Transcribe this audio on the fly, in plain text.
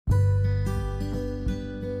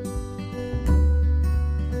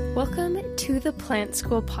Welcome to the Plant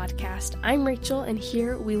School Podcast. I'm Rachel, and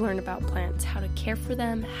here we learn about plants, how to care for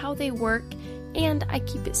them, how they work, and I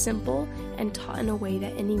keep it simple and taught in a way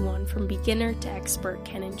that anyone from beginner to expert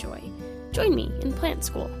can enjoy. Join me in Plant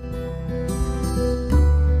School.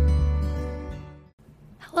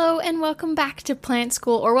 Hello and welcome back to Plant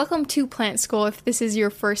School, or welcome to Plant School if this is your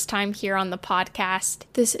first time here on the podcast.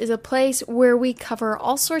 This is a place where we cover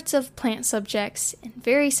all sorts of plant subjects in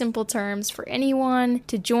very simple terms for anyone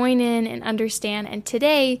to join in and understand. And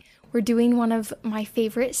today we're doing one of my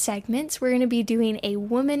favorite segments. We're going to be doing a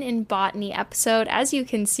Woman in Botany episode, as you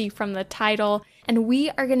can see from the title, and we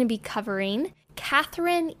are going to be covering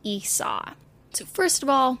Katherine Esau. So first of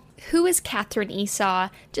all, who is Katherine Esau?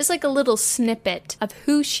 Just like a little snippet of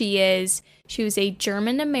who she is. She was a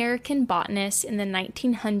German-American botanist in the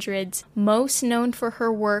 1900s, most known for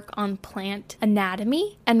her work on plant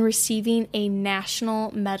anatomy and receiving a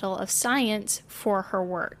National Medal of Science for her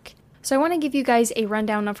work. So I want to give you guys a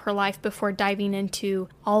rundown of her life before diving into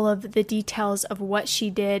all of the details of what she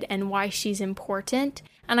did and why she's important.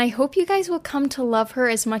 And I hope you guys will come to love her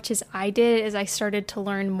as much as I did as I started to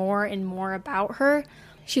learn more and more about her.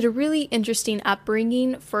 She had a really interesting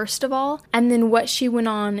upbringing, first of all, and then what she went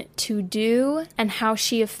on to do and how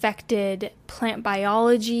she affected plant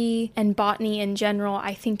biology and botany in general,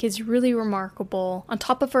 I think is really remarkable, on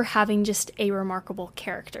top of her having just a remarkable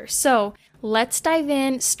character. So let's dive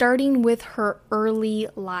in, starting with her early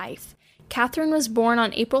life. Katherine was born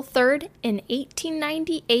on April 3rd in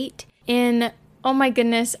 1898 in, oh my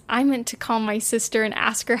goodness, I meant to call my sister and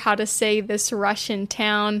ask her how to say this Russian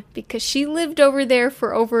town because she lived over there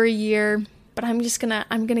for over a year, but I'm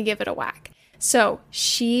gonna give it a whack. So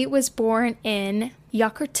she was born in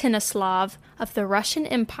Yekaterinslav of the Russian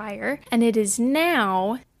Empire, and it is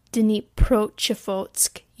now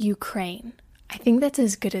Dnipropetrovsk, Ukraine. I think that's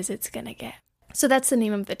as good as it's gonna get. So that's the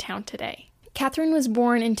name of the town today. Katherine was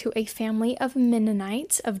born into a family of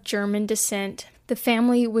Mennonites of German descent. The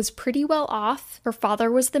family was pretty well off. Her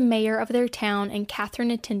father was the mayor of their town, and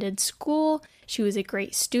Katherine attended school. She was a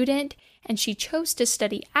great student, and she chose to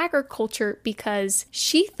study agriculture because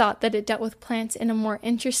she thought that it dealt with plants in a more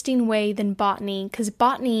interesting way than botany, because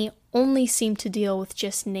botany only seemed to deal with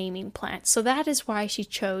just naming plants. So that is why she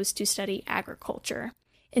chose to study agriculture.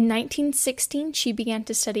 In 1916, she began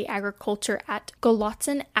to study agriculture at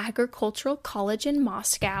Golitsyn Agricultural College in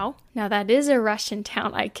Moscow. Now that is a Russian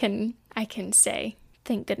town, I can say.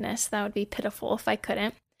 Thank goodness, that would be pitiful if I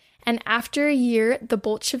couldn't. And after a year, the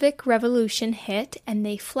Bolshevik Revolution hit, and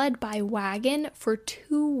they fled by wagon for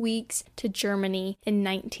 2 weeks to Germany in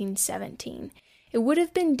 1917. It would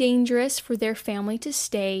have been dangerous for their family to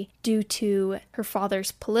stay due to her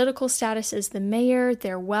father's political status as the mayor,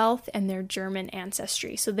 their wealth, and their German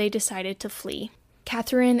ancestry, so they decided to flee.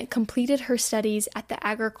 Katherine completed her studies at the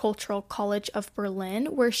Agricultural College of Berlin,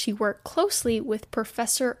 where she worked closely with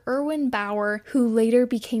Professor Erwin Bauer, who later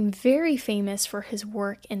became very famous for his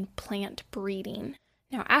work in plant breeding.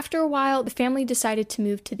 Now, after a while, the family decided to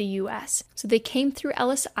move to the U.S., so they came through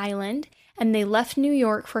Ellis Island, and they left New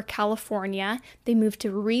York for California. They moved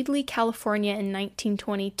to Reedley, California in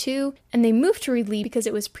 1922, and they moved to Reedley because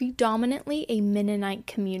it was predominantly a Mennonite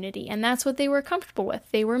community, and that's what they were comfortable with.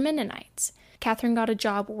 They were Mennonites. Katherine got a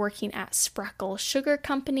job working at Spreckels Sugar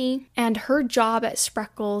Company, and her job at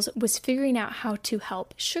Spreckels was figuring out how to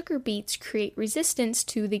help sugar beets create resistance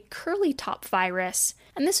to the curly top virus.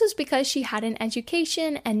 And this was because she had an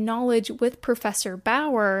education and knowledge with Professor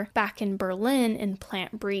Bauer back in Berlin in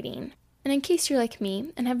plant breeding. And in case you're like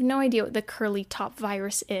me and have no idea what the curly top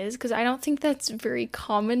virus is, because I don't think that's very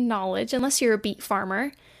common knowledge unless you're a beet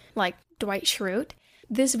farmer, like Dwight Schrute,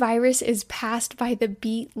 this virus is passed by the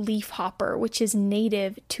beet leafhopper, which is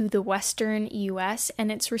native to the western U.S.,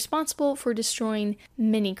 and it's responsible for destroying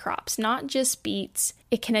many crops, not just beets.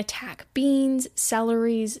 It can attack beans,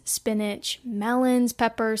 celeries, spinach, melons,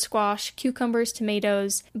 peppers, squash, cucumbers,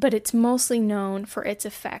 tomatoes, but it's mostly known for its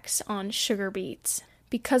effects on sugar beets.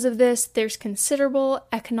 Because of this, there's considerable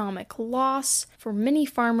economic loss for many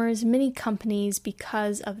farmers, many companies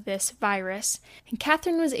because of this virus. And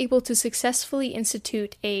Katherine was able to successfully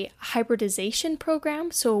institute a hybridization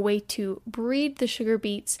program, so a way to breed the sugar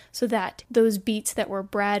beets so that those beets that were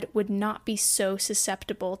bred would not be so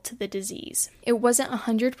susceptible to the disease. It wasn't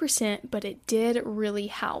 100%, but it did really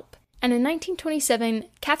help. And in 1927,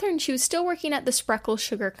 Katherine, she was still working at the Spreckels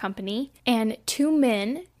Sugar Company, and 2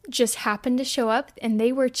 men just happened to show up, and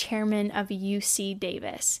they were chairman of UC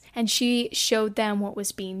Davis. And she showed them what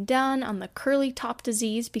was being done on the curly top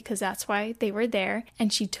disease because that's why they were there.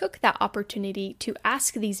 And she took that opportunity to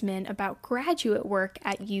ask these men about graduate work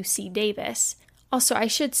at UC Davis. Also, I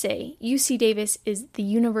should say, UC Davis is the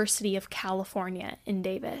University of California in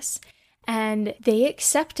Davis. And they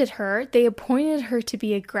accepted her. They appointed her to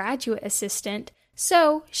be a graduate assistant.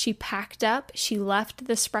 So she packed up, she left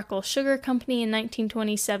the Spreckle Sugar Company in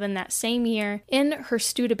 1927, that same year, in her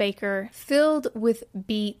Studebaker filled with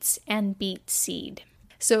beets and beet seed.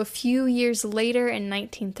 So a few years later, in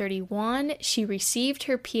 1931, she received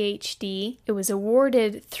her PhD. It was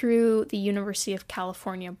awarded through the University of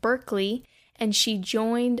California, Berkeley, and she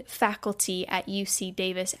joined faculty at UC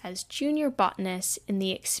Davis as junior botanist in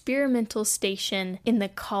the experimental station in the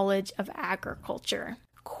College of Agriculture.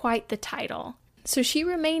 Quite the title. So she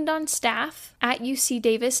remained on staff at UC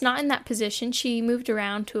Davis, not in that position. She moved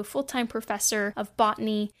around to a full-time professor of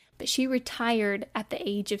botany, but she retired at the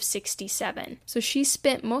age of 67. So she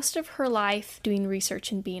spent most of her life doing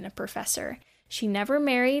research and being a professor. She never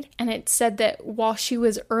married, and it's said that while she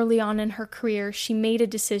was early on in her career, she made a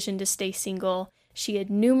decision to stay single. She had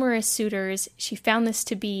numerous suitors. She found this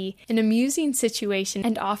to be an amusing situation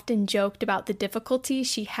and often joked about the difficulties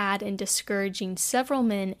she had in discouraging several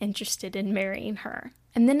men interested in marrying her.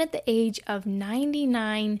 And then at the age of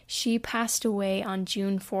 99, she passed away on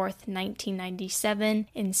June 4th, 1997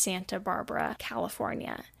 in Santa Barbara,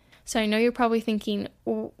 California. So I know you're probably thinking,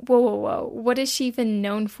 whoa, what is she even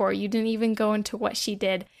known for? You didn't even go into what she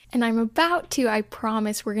did. And I'm about to, I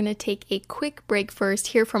promise. We're going to take a quick break first,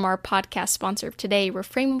 hear from our podcast sponsor of today,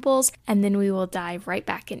 Reframables, and then we will dive right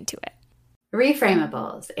back into it.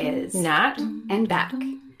 Reframables is Nat and Beck,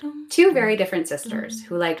 two very different sisters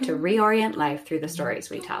who like to reorient life through the stories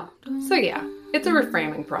we tell. So yeah, it's a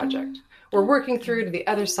reframing project. We're working through to the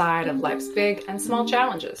other side of life's big and small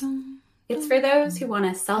challenges. It's for those who want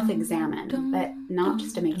to self-examine, but not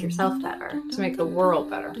just to make yourself better. To make the world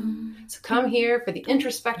better. So come here for the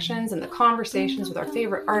introspections and the conversations with our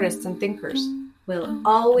favorite artists and thinkers. We'll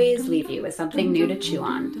always leave you with something new to chew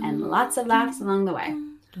on, and lots of laughs along the way.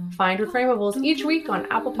 Find Reframables each week on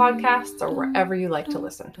Apple Podcasts or wherever you like to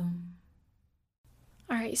listen.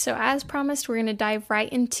 All right, so as promised, we're going to dive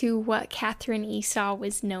right into what Katherine Esau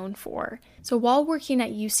was known for. So while working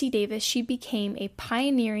at UC Davis, she became a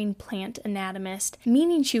pioneering plant anatomist,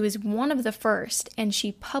 meaning she was one of the first, and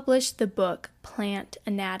she published the book Plant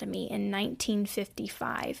Anatomy in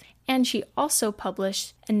 1955. And she also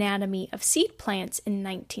published Anatomy of Seed Plants in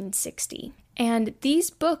 1960. And these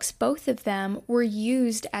books, both of them, were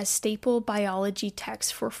used as staple biology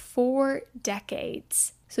texts for 4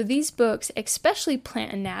 decades. So these books, especially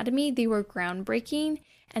Plant Anatomy, they were groundbreaking,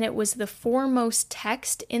 and it was the foremost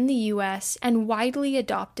text in the US and widely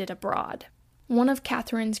adopted abroad. One of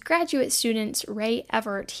Katherine's graduate students, Ray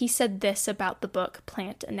Everett, he said this about the book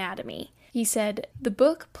Plant Anatomy. He said, "The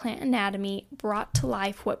book Plant Anatomy brought to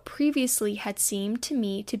life what previously had seemed to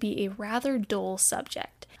me to be a rather dull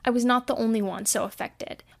subject. I was not the only one so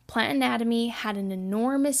affected. Plant anatomy had an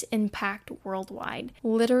enormous impact worldwide,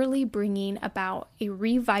 literally bringing about a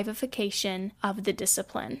revivification of the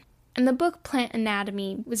discipline." And the book Plant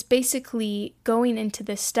Anatomy was basically going into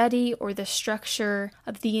the study or the structure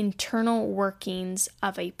of the internal workings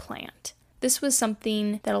of a plant. This was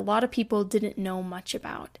something that a lot of people didn't know much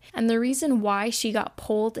about. And the reason why she got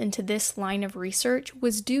pulled into this line of research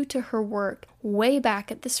was due to her work way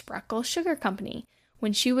back at the Spreckle Sugar Company.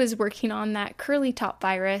 When she was working on that curly top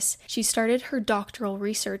virus, she started her doctoral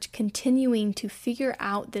research continuing to figure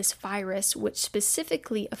out this virus, which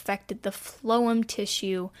specifically affected the phloem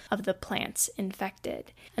tissue of the plants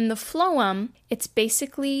infected. And the phloem, it's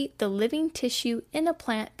basically the living tissue in a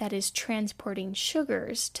plant that is transporting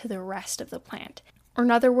sugars to the rest of the plant. Or in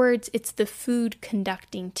other words, it's the food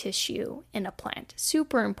conducting tissue in a plant.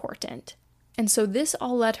 Super important. And so this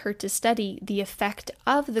all led her to study the effect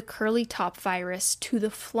of the curly top virus to the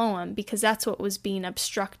phloem, because that's what was being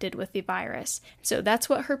obstructed with the virus. So that's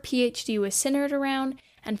what her PhD was centered around,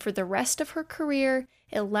 and for the rest of her career,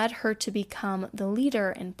 it led her to become the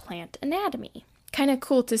leader in plant anatomy. Kind of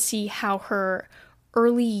cool to see how her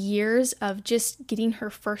early years of just getting her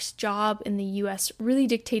first job in the US really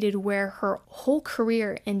dictated where her whole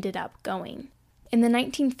career ended up going. In the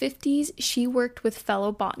 1950s, she worked with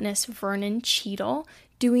fellow botanist Vernon Cheadle,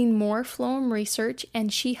 doing more phloem research,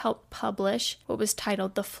 and she helped publish what was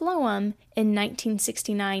titled The Phloem in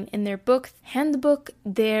 1969 in their book Handbuch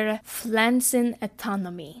der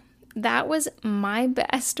Pflanzenanatomie. That was my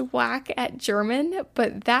best whack at German,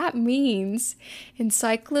 but that means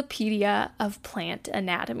Encyclopedia of Plant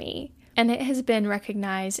Anatomy. And it has been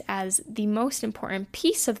recognized as the most important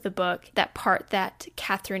piece of the book, that part that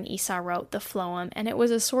Katherine Esau wrote, the phloem, and it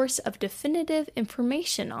was a source of definitive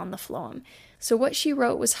information on the phloem. So what she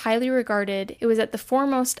wrote was highly regarded. It was at the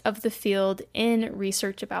foremost of the field in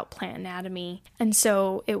research about plant anatomy, and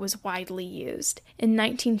so it was widely used. In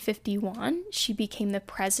 1951, she became the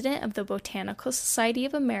president of the Botanical Society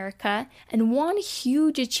of America, and one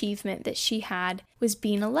huge achievement that she had was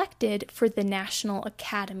being elected for the National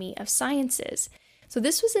Academy of Sciences. So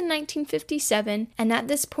this was in 1957, and at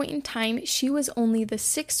this point in time, she was only the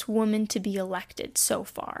 6th woman to be elected so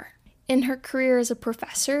far. In her career as a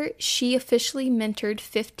professor, she officially mentored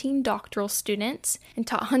 15 doctoral students and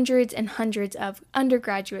taught hundreds and hundreds of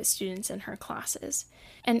undergraduate students in her classes.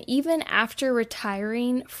 And even after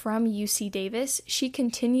retiring from UC Davis, she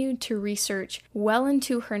continued to research well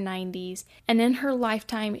into her 90s, and in her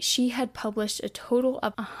lifetime, she had published a total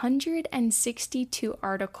of 162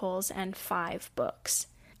 articles and 5 books.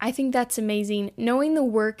 I think that's amazing. Knowing the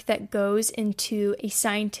work that goes into a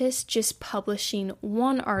scientist just publishing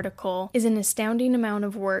one article is an astounding amount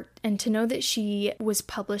of work, and to know that she was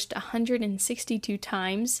published 162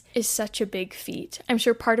 times is such a big feat. I'm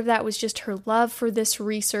sure part of that was just her love for this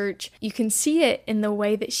research. You can see it in the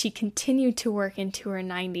way that she continued to work into her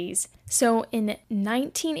 90s. So in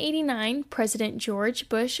 1989, President George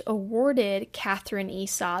Bush awarded Katherine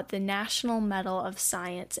Esau the National Medal of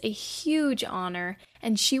Science, a huge honor,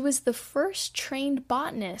 and she was the first trained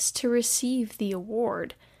botanist to receive the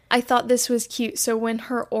award. I thought this was cute. So when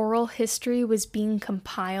her oral history was being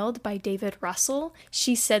compiled by David Russell,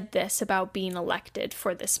 she said this about being elected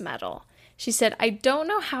for this medal. She said, "I don't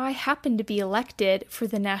know how I happened to be elected for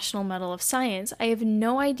the National Medal of Science. I have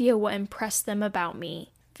no idea what impressed them about me."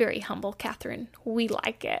 Very humble, Katherine. We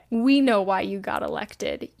like it. We know why you got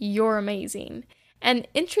elected. You're amazing. And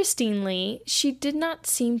interestingly, she did not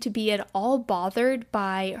seem to be at all bothered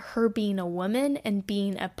by her being a woman and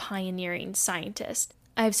being a pioneering scientist.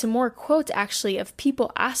 I have some more quotes actually of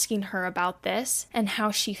people asking her about this and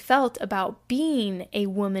how she felt about being a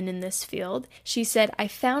woman in this field. She said, "I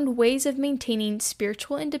found ways of maintaining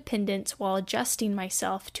spiritual independence while adjusting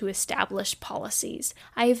myself to established policies.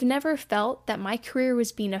 I have never felt that my career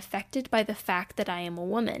was being affected by the fact that I am a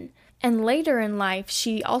woman." And later in life,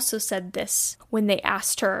 she also said this when they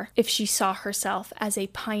asked her if she saw herself as a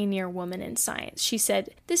pioneer woman in science. She said,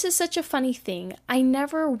 "This is such a funny thing. I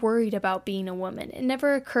never worried about being a woman. It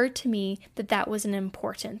never occurred to me that that was an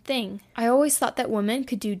important thing. I always thought that women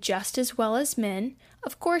could do just as well as men.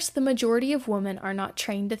 Of course, the majority of women are not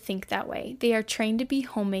trained to think that way. They are trained to be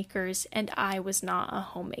homemakers, and I was not a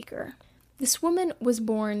homemaker." This woman was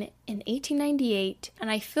born in 1898, and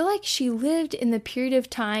I feel like she lived in the period of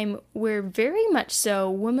time where very much so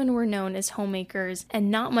women were known as homemakers and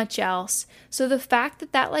not much else. So the fact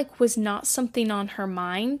that that was not something on her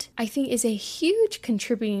mind, I think is a huge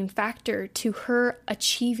contributing factor to her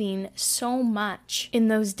achieving so much in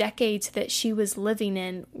those decades that she was living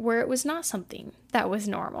in where it was not something that was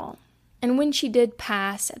normal. And when she did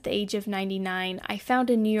pass at the age of 99, I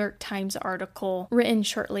found a New York Times article written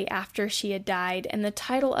shortly after she had died, and the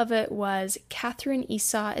title of it was "Katherine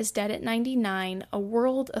Esau is Dead at 99, a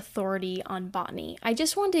World Authority on Botany." I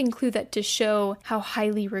just wanted to include that to show how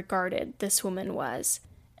highly regarded this woman was.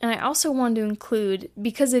 And I also wanted to include,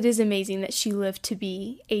 because it is amazing that she lived to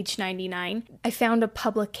be age 99, I found a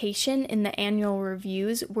publication in the annual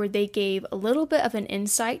reviews where they gave a little bit of an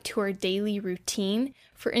insight to her daily routine.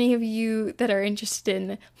 For any of you that are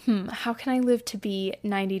interested in, how can I live to be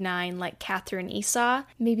 99 like Katherine Esau?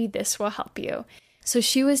 Maybe this will help you. So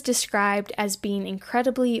she was described as being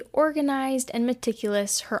incredibly organized and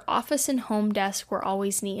meticulous. Her office and home desk were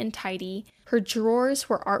always neat and tidy. Her drawers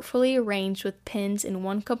were artfully arranged with pens in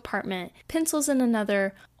one compartment, pencils in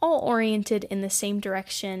another, all oriented in the same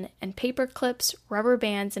direction, and paper clips, rubber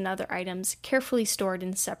bands, and other items carefully stored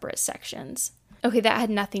in separate sections. Okay, that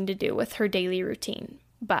had nothing to do with her daily routine,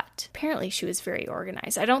 but apparently she was very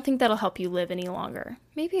organized. I don't think that'll help you live any longer.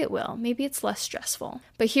 Maybe it will. Maybe it's less stressful.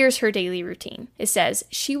 But here's her daily routine. It says,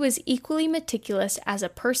 "She was equally meticulous as a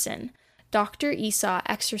person. Dr. Esau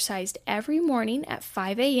exercised every morning at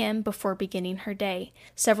 5 a.m. before beginning her day.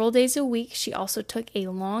 Several days a week, she also took a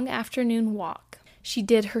long afternoon walk. She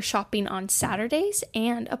did her shopping on Saturdays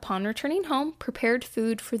and, upon returning home, prepared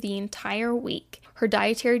food for the entire week. Her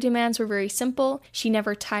dietary demands were very simple. She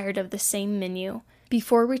never tired of the same menu.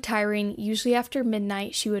 Before retiring, usually after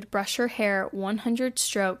midnight, she would brush her hair 100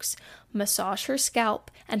 strokes, massage her scalp,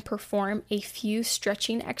 and perform a few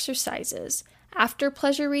stretching exercises. After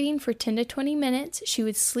pleasure reading for 10 to 20 minutes, she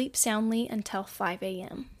would sleep soundly until 5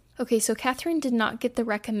 a.m. Okay, so Katherine did not get the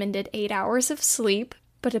recommended 8 hours of sleep,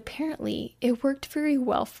 but apparently it worked very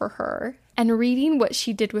well for her. And reading what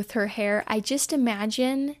she did with her hair, I just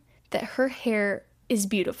imagine that her hair was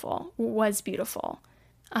beautiful.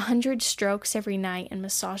 100 strokes every night and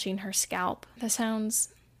massaging her scalp. That sounds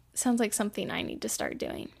like something I need to start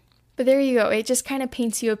doing. But there you go. It just kind of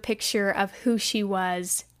paints you a picture of who she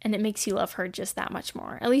was, and it makes you love her just that much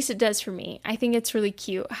more. At least it does for me. I think it's really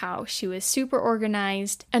cute how she was super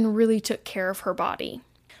organized and really took care of her body.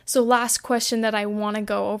 So last question that I want to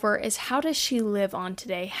go over is, how does she live on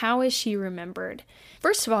today? How is she remembered?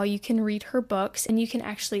 First of all, you can read her books, and you can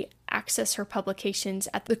actually access her publications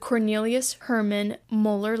at the Cornelius Herman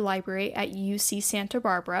Muller Library at UC Santa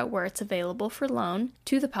Barbara, where it's available for loan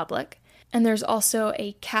to the public. And there's also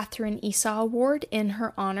a Catherine Esau Award in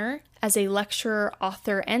her honor as a lecturer,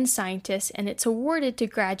 author, and scientist, and it's awarded to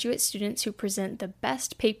graduate students who present the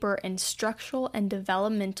best paper in structural and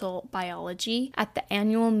developmental biology at the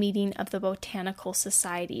annual meeting of the Botanical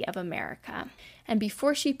Society of America. And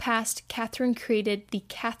before she passed, Catherine created the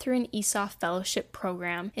Catherine Esau Fellowship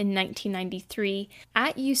Program in 1993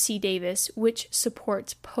 at UC Davis, which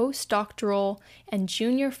supports postdoctoral and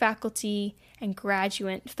junior faculty and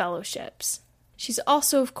graduate fellowships. She's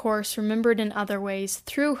also, of course, remembered in other ways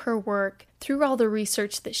through her work, through all the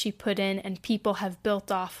research that she put in, and people have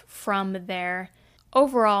built off from there.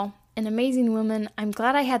 Overall, an amazing woman. I'm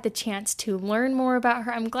glad I had the chance to learn more about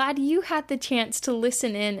her. I'm glad you had the chance to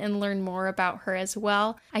listen in and learn more about her as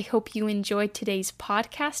well. I hope you enjoyed today's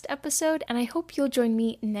podcast episode, and I hope you'll join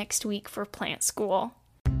me next week for Plant School.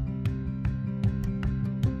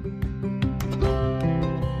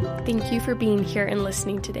 Thank you for being here and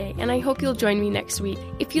listening today, and I hope you'll join me next week.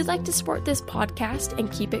 If you'd like to support this podcast and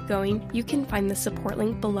keep it going, you can find the support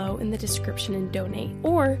link below in the description and donate.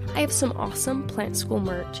 Or I have some awesome Plant School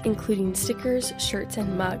merch, including stickers, shirts,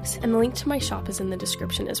 and mugs, and the link to my shop is in the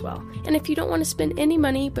description as well. And if you don't want to spend any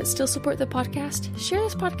money but still support the podcast, share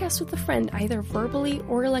this podcast with a friend, either verbally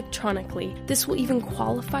or electronically. This will even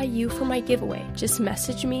qualify you for my giveaway. Just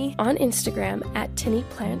message me on Instagram at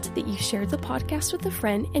TinnyPlant that you shared the podcast with a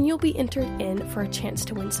friend, and you'll be entered in for a chance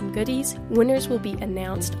to win some goodies. Winners will be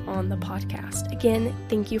announced on the podcast. Again,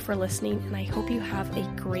 thank you for listening, and I hope you have a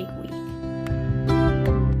great week.